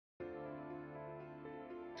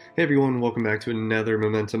Hey everyone, welcome back to another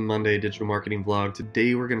Momentum Monday digital marketing vlog.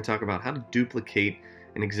 Today we're going to talk about how to duplicate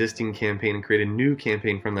an existing campaign and create a new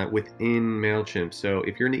campaign from that within Mailchimp. So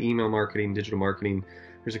if you're into email marketing, digital marketing,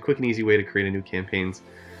 there's a quick and easy way to create a new campaigns.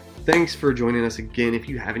 Thanks for joining us again. If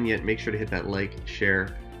you haven't yet, make sure to hit that like,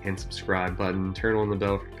 share, and subscribe button. Turn on the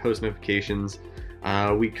bell for post notifications.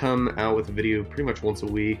 We come out with a video pretty much once a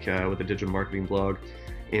week with a digital marketing vlog.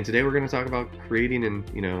 And today we're going to talk about creating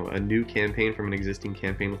a new campaign from an existing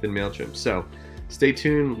campaign within Mailchimp. So stay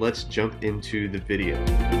tuned. Let's jump into the video.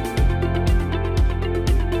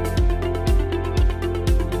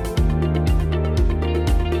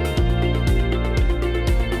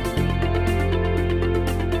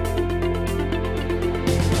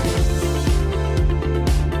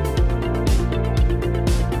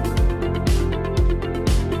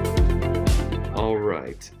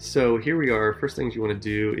 So here we are. First things you want to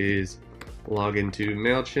do is log into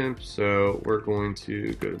Mailchimp. So we're going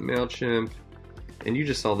to go to Mailchimp, and you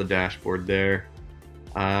just saw the dashboard there.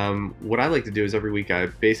 What I like to do is every week I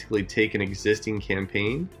basically take an existing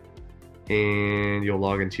campaign, and you'll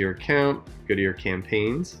log into your account, go to your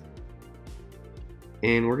campaigns,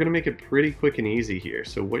 and we're going to make it pretty quick and easy here.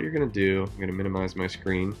 So what you're going to do, I'm going to minimize my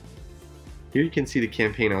screen. Here you can see the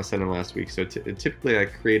campaign I was sending last week. So typically I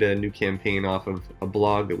create a new campaign off of a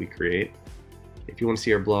blog that we create. If you want to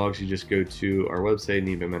see our blogs, you just go to our website,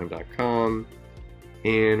 needmomentum.com,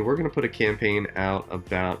 and we're going to put a campaign out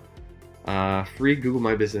about free Google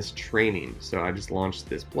My Business training. So I just launched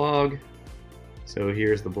this blog. So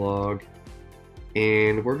here's the blog,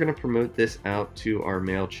 and we're going to promote this out to our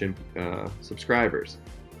Mailchimp subscribers.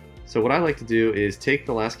 So what I like to do is take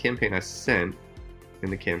the last campaign I sent in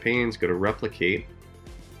the campaigns, go to replicate,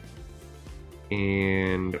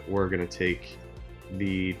 and we're going to take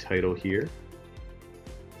the title here,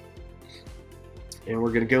 and we're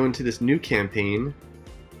going to go into this new campaign,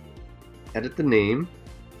 edit the name,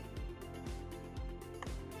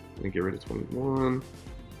 and get rid of 21,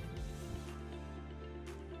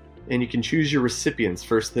 and you can choose your recipients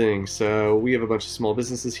first thing. So we have a bunch of small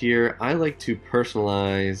businesses here. I like to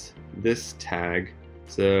personalize this tag.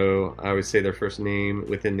 So I would say their first name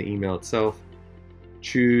within the email itself.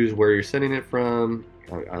 Choose where you're sending it from.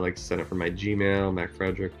 I like to send it from my Gmail, Mac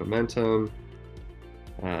Frederick Momentum.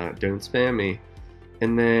 Don't spam me.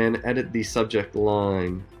 And then edit the subject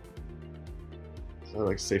line. So I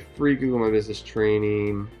like to say free Google My Business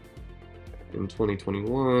training in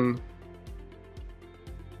 2021.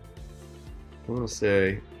 I want to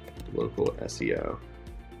say local SEO.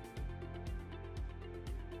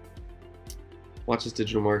 Watch this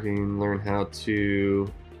digital marketing, learn how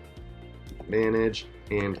to manage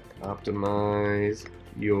and optimize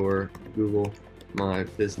your Google My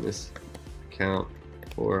Business account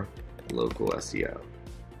for local SEO.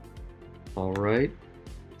 Alright,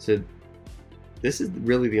 so this is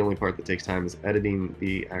really the only part that takes time, is editing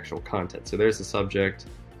the actual content. So there's the subject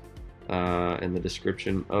and the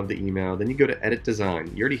description of the email. Then you go to edit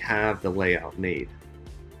design. You already have the layout made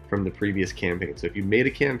from the previous campaign. So if you made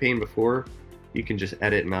a campaign before, you can just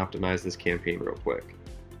edit and optimize this campaign real quick.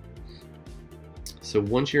 So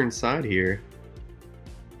once you're inside here,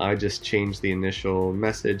 I just change the initial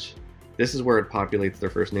message. This is where it populates their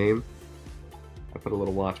first name. I put a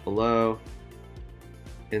little watch below,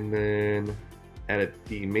 and then edit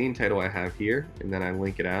the main title I have here, and then I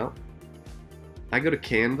link it out. I go to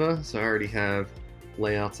Canva, so I already have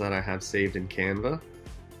layouts that I have saved in Canva.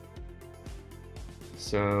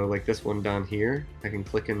 So like this one down here, I can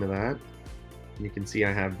click into that. You can see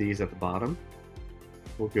I have these at the bottom.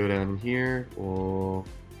 We'll go down here, we'll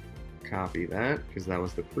copy that because that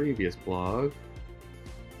was the previous blog.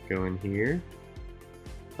 Go in here.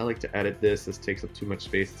 I like to edit this. This takes up too much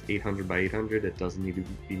space. It's 800 by 800. It doesn't need to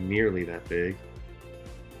be nearly that big.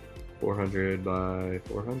 400 by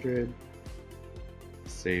 400.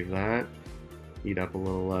 Save that. Eat up a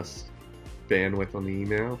little less bandwidth on the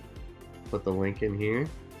email. Put the link in here.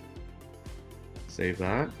 Save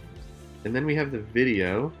that. And then we have the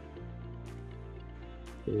video.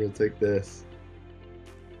 We're going to take this,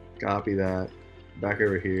 copy that, back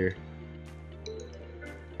over here,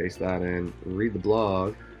 paste that in, read the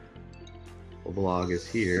blog. The blog is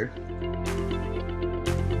here.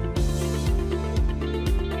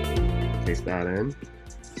 Paste that in,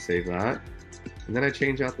 save that. And then I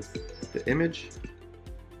change out the image,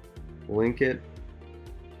 link it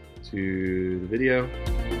to the video.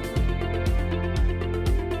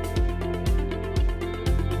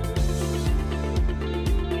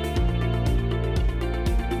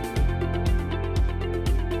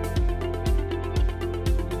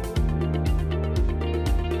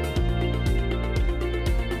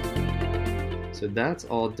 So that's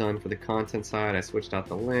all done for the content side. I switched out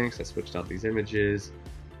the links, I switched out these images.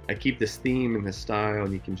 I keep this theme and this style,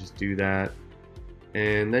 and you can just do that.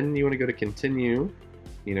 And then you want to go to continue,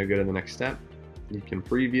 go to the next step. You can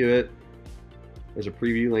preview it. There's a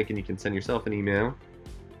preview link, and you can send yourself an email.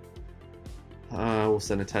 We'll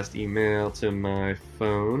send a test email to my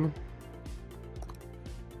phone.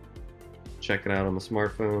 Check it out on the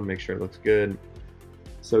smartphone, make sure it looks good.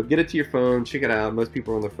 So get it to your phone, check it out. Most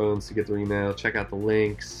people are on their phones to get their email. Check out the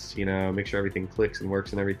links, make sure everything clicks and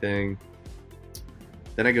works and everything.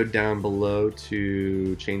 Then I go down below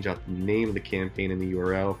to change out the name of the campaign and the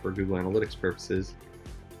URL for Google Analytics purposes.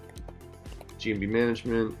 GMB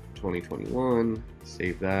Management 2021,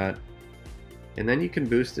 save that. And then you can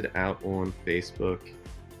boost it out on Facebook.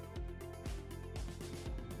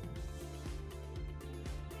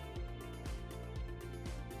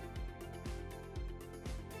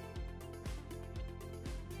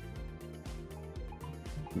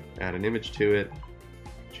 Add an image to it,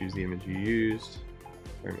 choose the image you used.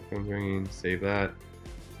 Sorry, my phone's ringing, save that,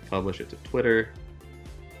 publish it to Twitter,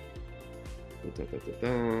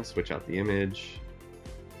 switch out the image,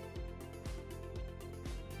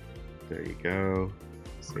 there you go,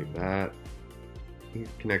 save that. You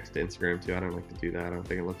can connect to Instagram too, I don't like to do that, I don't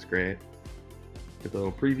think it looks great. Hit the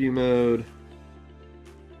little preview mode,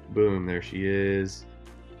 boom, there she is,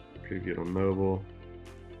 previewed on mobile.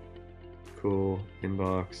 Cool,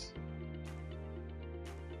 inbox.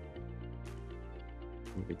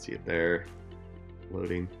 You can see it there,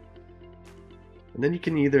 loading. And then you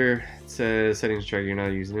can either, it says settings track you're not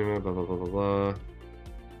using email, blah blah blah blah blah.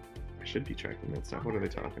 I should be tracking that stuff. What are they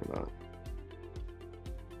talking about?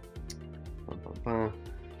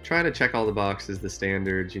 Try to check all the boxes, the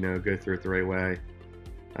standards, go through it the right way.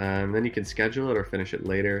 Then you can schedule it or finish it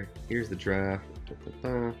later. Here's the draft.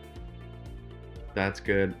 That's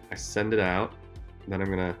good. I send it out.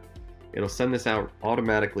 Then it'll send this out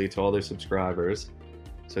automatically to all their subscribers.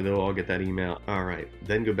 So they'll all get that email. All right,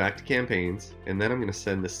 then go back to campaigns. And then I'm gonna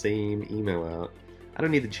send the same email out. I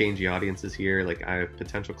don't need to change the audiences here. Like I have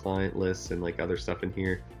potential client lists and like other stuff in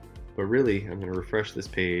here. But really, I'm gonna refresh this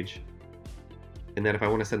page. And then if I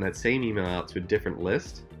wanna send that same email out to a different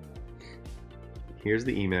list, here's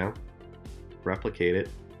the email, replicate it.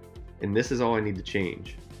 And this is all I need to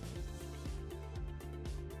change.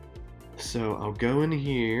 So I'll go in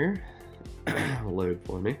here, load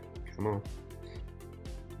for me, come on.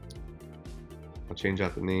 I'll change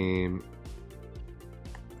out the name,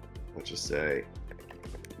 let's just say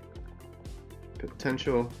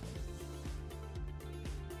potential.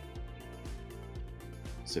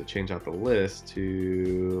 So change out the list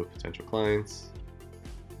to potential clients,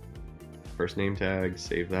 first name tag,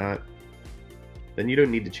 save that. Then you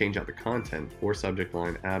don't need to change out the content or subject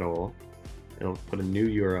line at all. It'll put a new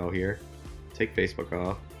URL here. Take Facebook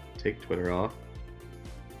off, take Twitter off,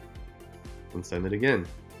 and send it again.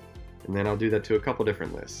 And then I'll do that to a couple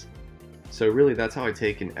different lists. So really that's how I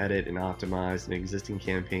take and edit and optimize an existing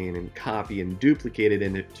campaign and copy and duplicate it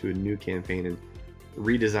into a new campaign and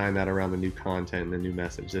redesign that around the new content and the new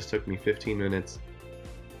message. This took me 15 minutes.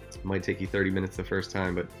 It might take you 30 minutes the first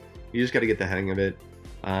time, but you just got to get the hang of it.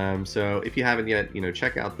 So if you haven't yet,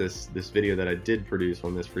 check out this video that I did produce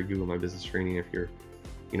on this for Google My Business Training. If you're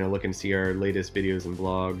looking to see our latest videos and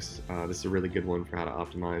blogs, this is a really good one for how to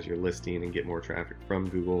optimize your listing and get more traffic from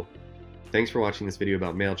Google. Thanks for watching this video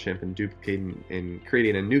about Mailchimp and duplicating and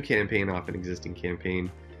creating a new campaign off an existing campaign.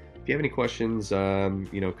 If you have any questions,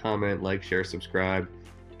 comment, like, share, subscribe,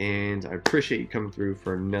 and I appreciate you coming through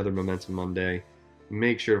for another Momentum Monday.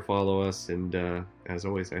 Make sure to follow us, and as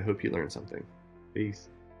always, I hope you learned something. Peace.